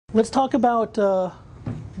Let's talk about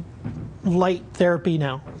light therapy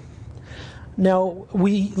now. Now,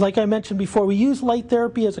 like I mentioned before, we use light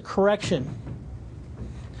therapy as a correction.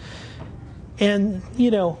 And,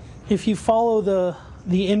 you know, if you follow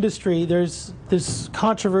the industry, there's this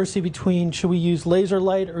controversy between should we use laser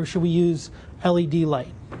light or should we use LED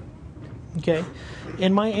light? Okay?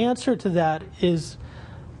 And my answer to that is,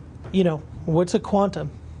 you know, what's a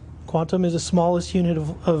quantum? Quantum is the smallest unit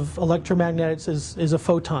of electromagnetics is a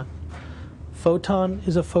photon. Photon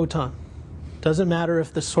is a photon. Doesn't matter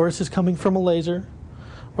if the source is coming from a laser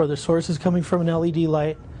or the source is coming from an LED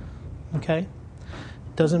light. Okay?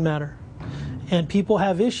 Doesn't matter. And people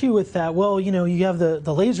have issue with that. Well, you know, you have the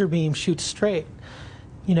laser beam shoots straight.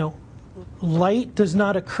 You know, light does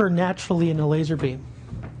not occur naturally in a laser beam.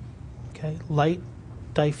 Okay? Light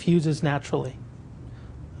diffuses naturally.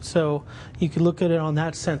 So you could look at it on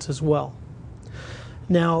that sense as well.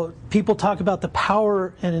 Now, people talk about the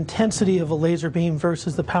power and intensity of a laser beam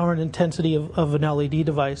versus the power and intensity of an LED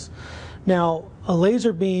device. Now, a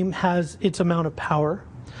laser beam has its amount of power,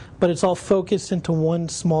 but it's all focused into one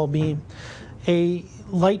small beam. A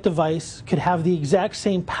light device could have the exact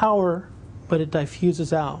same power, but it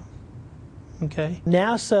diffuses out. Okay?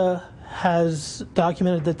 NASA has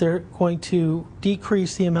documented that they're going to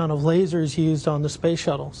decrease the amount of lasers used on the space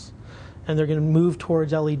shuttles, and they're going to move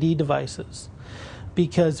towards LED devices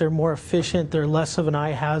because they're more efficient, they're less of an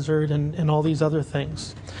eye hazard, and all these other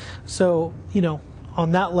things. So, you know,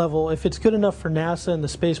 on that level, if it's good enough for NASA and the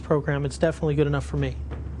space program, it's definitely good enough for me.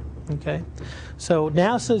 Okay? So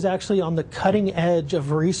NASA is actually on the cutting edge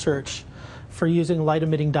of research for using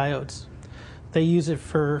light-emitting diodes. They use it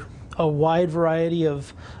for a wide variety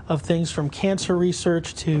of things, from cancer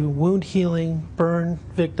research to wound healing, burn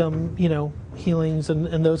victim, you know, healings,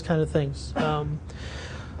 and those kind of things.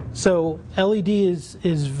 So LED is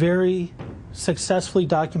very successfully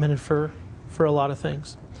documented for a lot of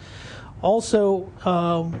things. Also,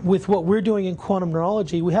 with what we're doing in quantum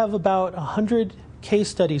neurology, we have about 100 case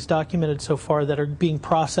studies documented so far that are being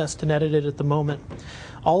processed and edited at the moment,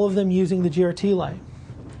 all of them using the GRT Light.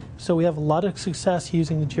 So we have a lot of success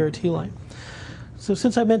using the GRT Light. So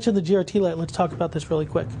since I mentioned the GRT Light, let's talk about this really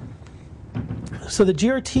quick. So the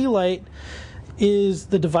GRT Light is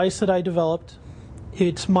the device that I developed.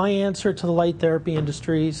 It's my answer to the light therapy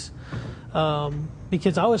industries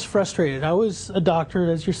because I was frustrated. I was a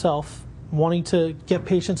doctor, as yourself, wanting to get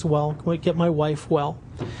patients well, get my wife well.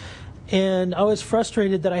 And I was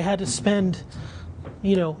frustrated that I had to spend,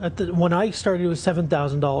 you know, when I started it was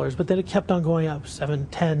 $7,000, but then it kept on going up, $7,000,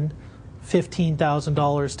 $10,000,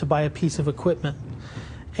 $15,000 to buy a piece of equipment.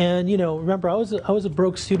 And, you know, remember, I was a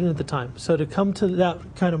broke student at the time, so to come to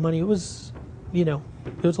that kind of money, it was, you know,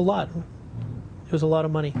 it was a lot. It was a lot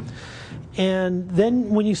of money. And then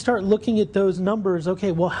when you start looking at those numbers,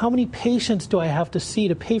 okay, well, how many patients do I have to see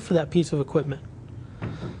to pay for that piece of equipment?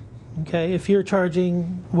 Okay, if you're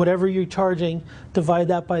charging whatever you're charging, divide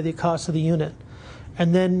that by the cost of the unit.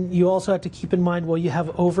 And then you also have to keep in mind, well, you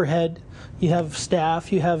have overhead, you have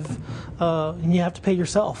staff, and you have to pay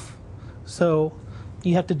yourself. So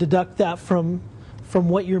you have to deduct that from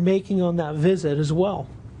what you're making on that visit as well.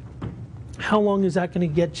 How long is that going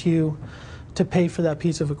to get you to pay for that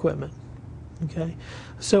piece of equipment? Okay,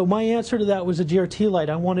 so my answer to that was a GRT Light.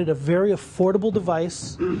 I wanted a very affordable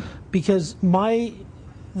device because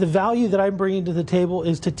the value that I'm bringing to the table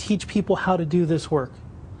is to teach people how to do this work.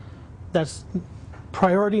 That's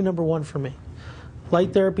priority number one for me.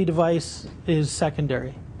 Light therapy device is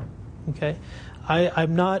secondary. Okay,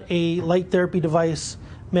 I'm not a light therapy device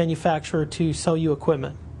manufacturer to sell you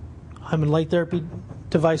equipment. I'm a light therapy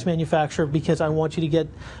device manufacturer because I want you to get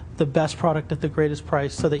the best product at the greatest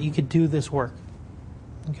price so that you could do this work.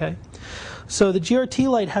 Okay, so the GRT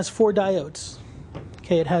Light has 4 diodes.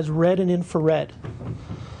 Okay, it has red and infrared.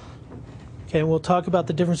 Okay, and we'll talk about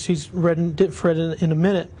the difference between red and infrared in a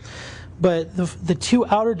minute. But the 2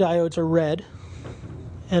 outer diodes are red,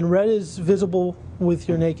 and red is visible with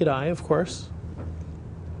your naked eye, of course.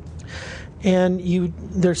 And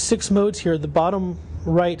there's 6 modes here. The bottom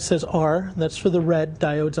right says R, that's for the red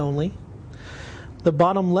diodes only. The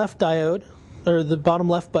bottom left diode, or the bottom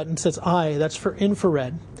left button says I, that's for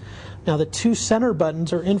infrared. Now the 2 center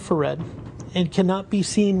buttons are infrared and cannot be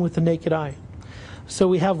seen with the naked eye. So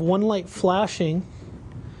we have one light flashing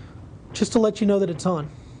just to let you know that it's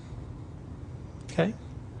on. Okay.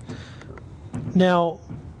 Now,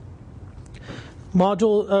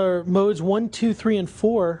 modes 1, 2, 3, and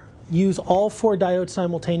 4 use all 4 diodes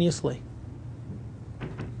simultaneously.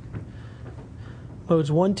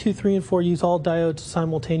 Modes 1, 2, 3, and 4 use all diodes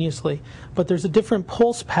simultaneously, but there's a different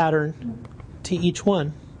pulse pattern to each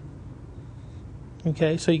one.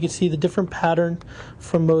 Okay, so you can see the different pattern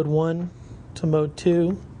from mode 1 to mode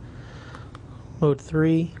 2, mode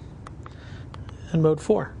 3, and mode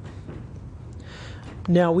 4.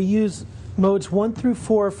 Now we use modes 1 through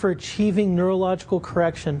 4 for achieving neurological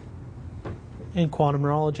correction in quantum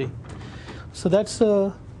neurology. So that's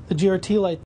the GRT Light